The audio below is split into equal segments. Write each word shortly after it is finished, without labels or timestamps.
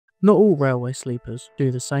Not all railway sleepers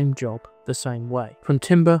do the same job the same way. From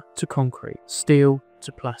timber to concrete, steel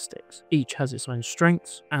to plastics, each has its own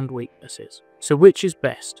strengths and weaknesses. So which is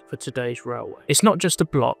best for today's railway? It's not just a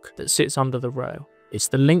block that sits under the rail, it's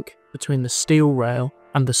the link between the steel rail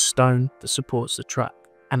and the stone that supports the track,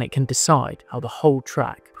 and it can decide how the whole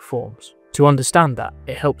track performs. To understand that,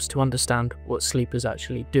 it helps to understand what sleepers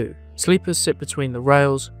actually do. Sleepers sit between the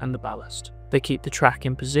rails and the ballast. They keep the track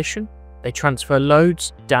in position, they transfer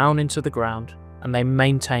loads down into the ground, and they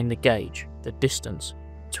maintain the gauge, the distance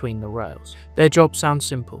between the rails. Their job sounds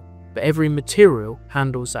simple, but every material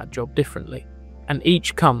handles that job differently, and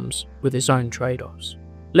each comes with its own trade-offs.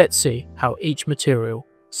 Let's see how each material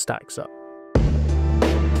stacks up.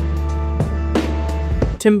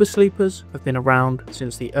 Timber sleepers have been around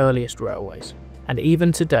since the earliest railways, and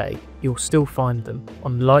even today you'll still find them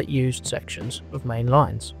on light used sections of main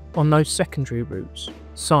lines, on those secondary routes,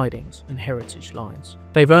 sidings and heritage lines.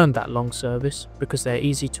 They've earned that long service because they're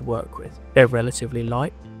easy to work with, they're relatively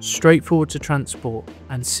light, straightforward to transport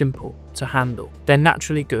and simple to handle. They're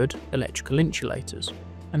naturally good electrical insulators,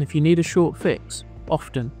 and if you need a short fix,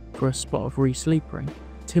 often for a spot of re-sleepering,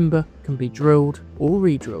 timber can be drilled or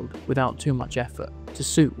re-drilled without too much effort to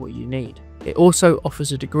suit what you need. It also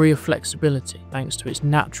offers a degree of flexibility thanks to its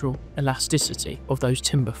natural elasticity of those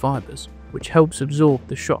timber fibres, which helps absorb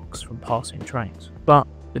the shocks from passing trains. But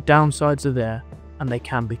the downsides are there, and they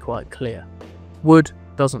can be quite clear. Wood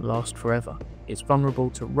doesn't last forever. It's vulnerable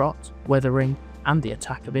to rot, weathering, and the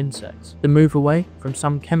attack of insects. The move away from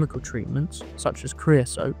some chemical treatments, such as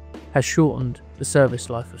creosote, has shortened the service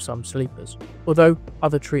life of some sleepers, although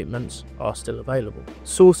other treatments are still available.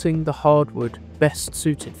 Sourcing the hardwood best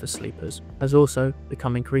suited for sleepers has also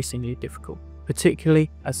become increasingly difficult, particularly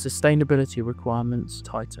as sustainability requirements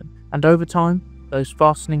tighten, and over time, those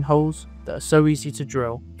fastening holes that are so easy to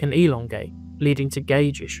drill can elongate, leading to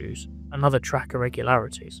gauge issues and other track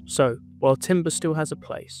irregularities. So, while timber still has a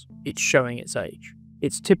place, it's showing its age.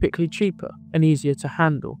 It's typically cheaper and easier to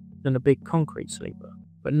handle than a big concrete sleeper,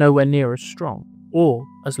 but nowhere near as strong or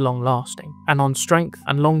as long-lasting. And on strength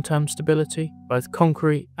and long-term stability, both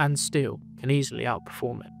concrete and steel can easily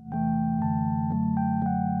outperform it.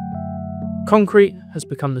 Concrete has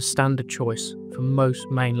become the standard choice for most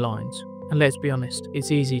main lines, and let's be honest,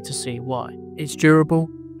 it's easy to see why. It's durable,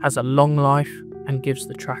 has a long life, and gives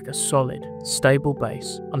the track a solid, stable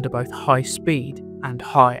base under both high speed and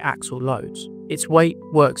high axle loads. Its weight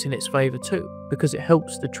works in its favour too, because it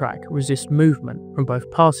helps the track resist movement from both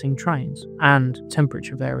passing trains and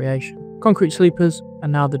temperature variation. Concrete sleepers are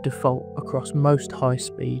now the default across most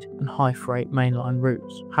high-speed and high-freight mainline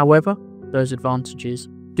routes. However, those advantages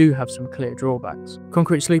do have some clear drawbacks.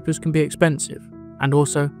 Concrete sleepers can be expensive, and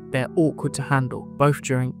also they're awkward to handle, both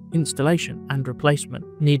during installation and replacement,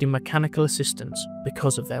 needing mechanical assistance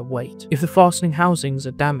because of their weight. If the fastening housings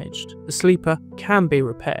are damaged, the sleeper can be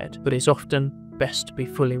repaired, but it's often best to be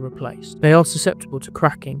fully replaced. They are susceptible to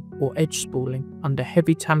cracking or edge spooling under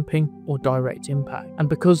heavy tamping or direct impact, and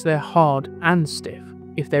because they're hard and stiff,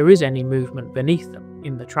 if there is any movement beneath them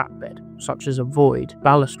in the track bed, such as a void,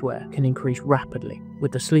 ballast wear can increase rapidly,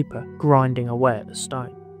 with the sleeper grinding away at the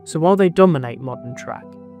stone. So while they dominate modern track,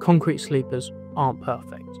 concrete sleepers aren't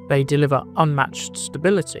perfect. They deliver unmatched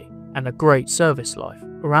stability and a great service life,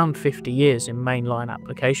 around 50 years in mainline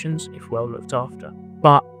applications if well looked after,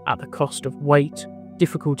 but at the cost of weight,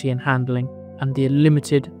 difficulty in handling, and the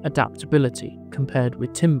limited adaptability compared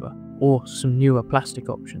with timber or some newer plastic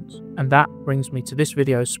options. And that brings me to this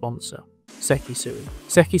video's sponsor, Sekisui.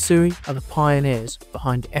 Sekisui are the pioneers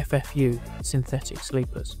behind FFU synthetic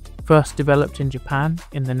sleepers, first developed in Japan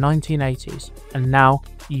in the 1980s and now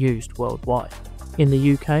used worldwide. In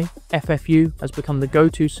the UK, FFU has become the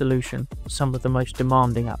go-to solution for some of the most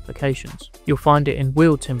demanding applications. You'll find it in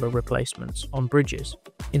wheel timber replacements on bridges,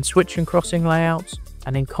 in switch and crossing layouts,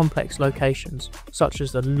 and in complex locations such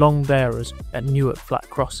as the long bearers at Newark Flat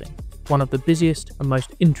Crossing, one of the busiest and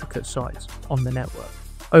most intricate sites on the network.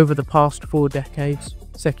 Over the past 4 decades,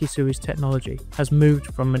 Sekisui's technology has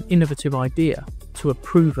moved from an innovative idea to a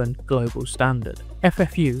proven global standard.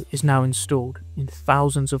 FFU is now installed in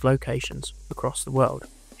thousands of locations across the world,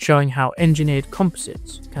 showing how engineered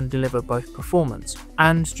composites can deliver both performance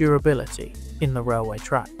and durability in the railway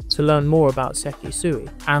track. To learn more about Sekisui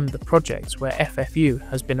and the projects where FFU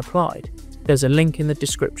has been applied, there's a link in the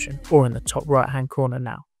description or in the top right hand corner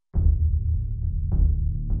now.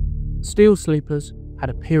 Steel sleepers had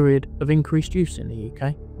a period of increased use in the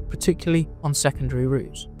UK, particularly on secondary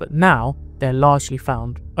routes, but now they're largely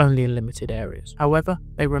found only in limited areas. However,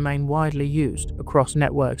 they remain widely used across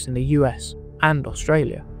networks in the US and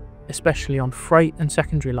Australia, especially on freight and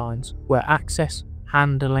secondary lines where access,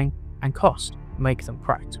 handling, and cost make them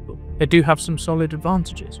practical. They do have some solid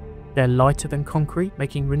advantages. They're lighter than concrete,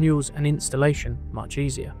 making renewals and installation much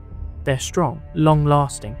easier. They're strong,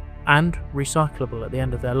 long-lasting, and recyclable at the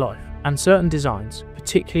end of their life. And certain designs,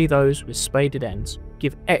 particularly those with spaded ends,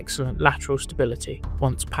 give excellent lateral stability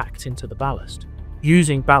once packed into the ballast,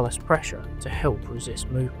 using ballast pressure to help resist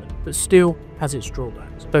movement, but still has its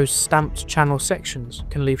drawbacks. Those stamped channel sections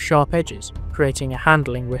can leave sharp edges, creating a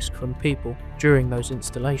handling risk for people during those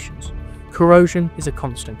installations. Corrosion is a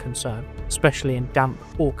constant concern, especially in damp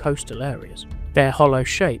or coastal areas. Their hollow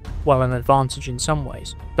shape, while an advantage in some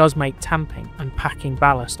ways, does make tamping and packing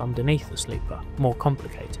ballast underneath the sleeper more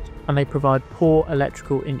complicated, and they provide poor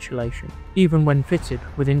electrical insulation. Even when fitted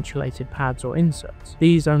with insulated pads or inserts,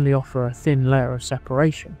 these only offer a thin layer of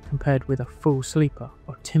separation compared with a full sleeper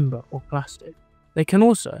of timber or plastic. They can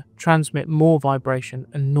also transmit more vibration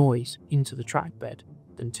and noise into the track bed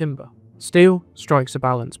than timber. Steel strikes a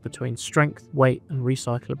balance between strength, weight and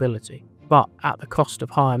recyclability, but at the cost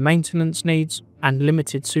of higher maintenance needs and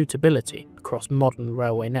limited suitability across modern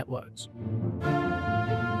railway networks.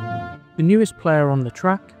 The newest player on the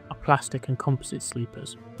track are plastic and composite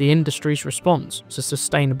sleepers, the industry's response to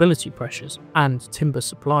sustainability pressures and timber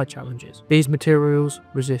supply challenges. These materials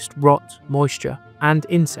resist rot, moisture and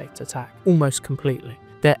insect attack almost completely.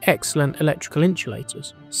 They're excellent electrical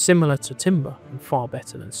insulators, similar to timber and far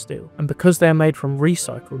better than steel. And because they're made from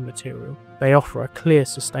recycled material, they offer a clear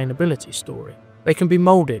sustainability story. They can be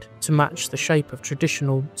moulded to match the shape of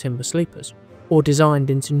traditional timber sleepers, or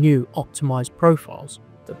designed into new optimized profiles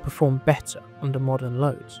that perform better under modern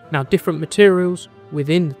loads. Now, different materials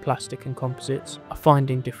within plastic and composites are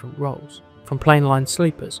finding different roles, from plain-line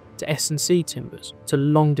sleepers to S&C timbers to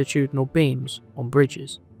longitudinal beams on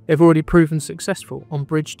bridges. They've already proven successful on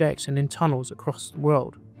bridge decks and in tunnels across the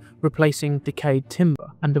world, replacing decayed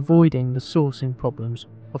timber and avoiding the sourcing problems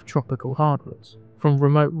of tropical hardwoods. From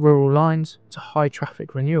remote rural lines to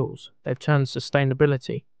high-traffic renewals, they've turned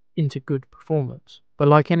sustainability into good performance. But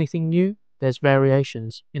like anything new, there's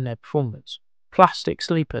variations in their performance. Plastic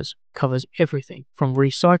sleepers covers everything from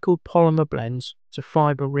recycled polymer blends to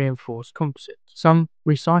fibre-reinforced composites. Some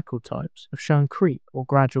recycled types have shown creep or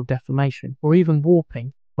gradual deformation, or even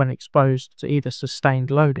warping when exposed to either sustained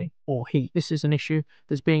loading or heat. This is an issue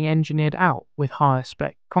that's being engineered out with higher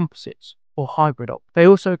spec composites or hybrid optics. They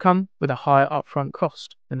also come with a higher upfront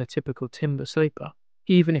cost than a typical timber sleeper,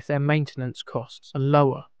 even if their maintenance costs are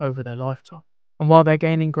lower over their lifetime. And while they're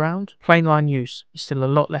gaining ground, plain line use is still a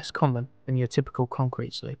lot less common than your typical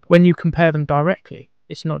concrete sleeper. When you compare them directly,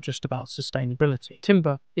 it's not just about sustainability.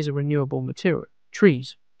 Timber is a renewable material.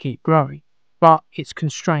 Trees keep growing, but it's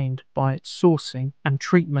constrained by its sourcing and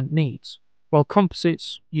treatment needs. While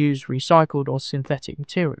composites use recycled or synthetic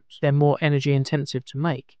materials, they're more energy intensive to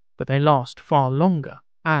make, but they last far longer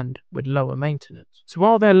and with lower maintenance. So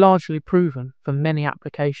while they're largely proven for many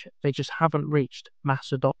applications, they just haven't reached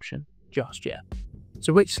mass adoption just yet.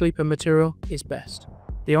 So which sleeper material is best?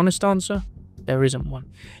 The honest answer? There isn't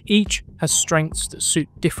one. Each has strengths that suit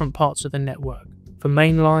different parts of the network. For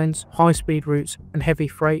main lines, high-speed routes and heavy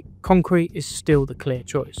freight, concrete is still the clear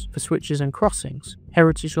choice. For switches and crossings,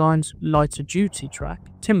 heritage lines, lighter duty track,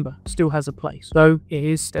 timber still has a place, though it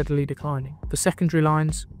is steadily declining. For secondary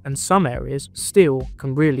lines and some areas, steel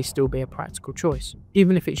can really still be a practical choice,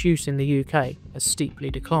 even if its use in the UK has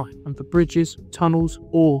steeply declined. And for bridges, tunnels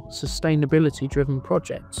or sustainability-driven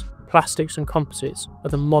projects, plastics and composites are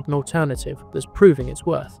the modern alternative that's proving its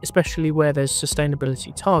worth, especially where there's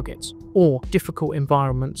sustainability targets or difficult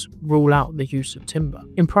environments rule out the use of timber.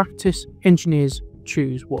 In practice, engineers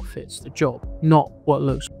choose what fits the job, not what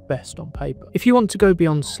looks best on paper. If you want to go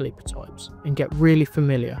beyond sleeper types and get really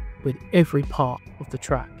familiar with every part of the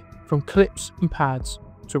track, from clips and pads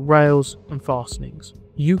to rails and fastenings,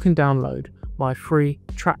 you can download my free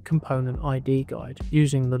track component ID guide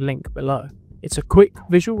using the link below. It's a quick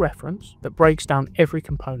visual reference that breaks down every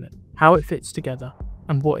component, how it fits together,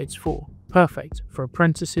 and what it's for. Perfect for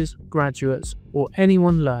apprentices, graduates, or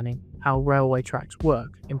anyone learning how railway tracks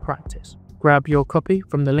work in practice. Grab your copy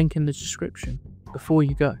from the link in the description before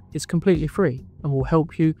you go. It's completely free and will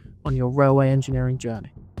help you on your railway engineering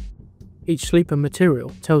journey. Each sleeper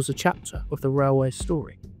material tells a chapter of the railway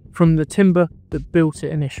story, from the timber that built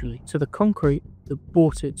it initially to the concrete that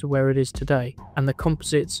brought it to where it is today, and the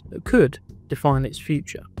composites that could define its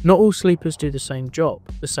future. Not all sleepers do the same job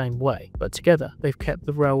the same way, but together they've kept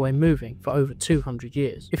the railway moving for over 200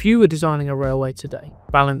 years. If you were designing a railway today,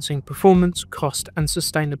 balancing performance, cost and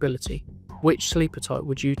sustainability, which sleeper type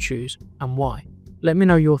would you choose and why? Let me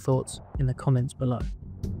know your thoughts in the comments below.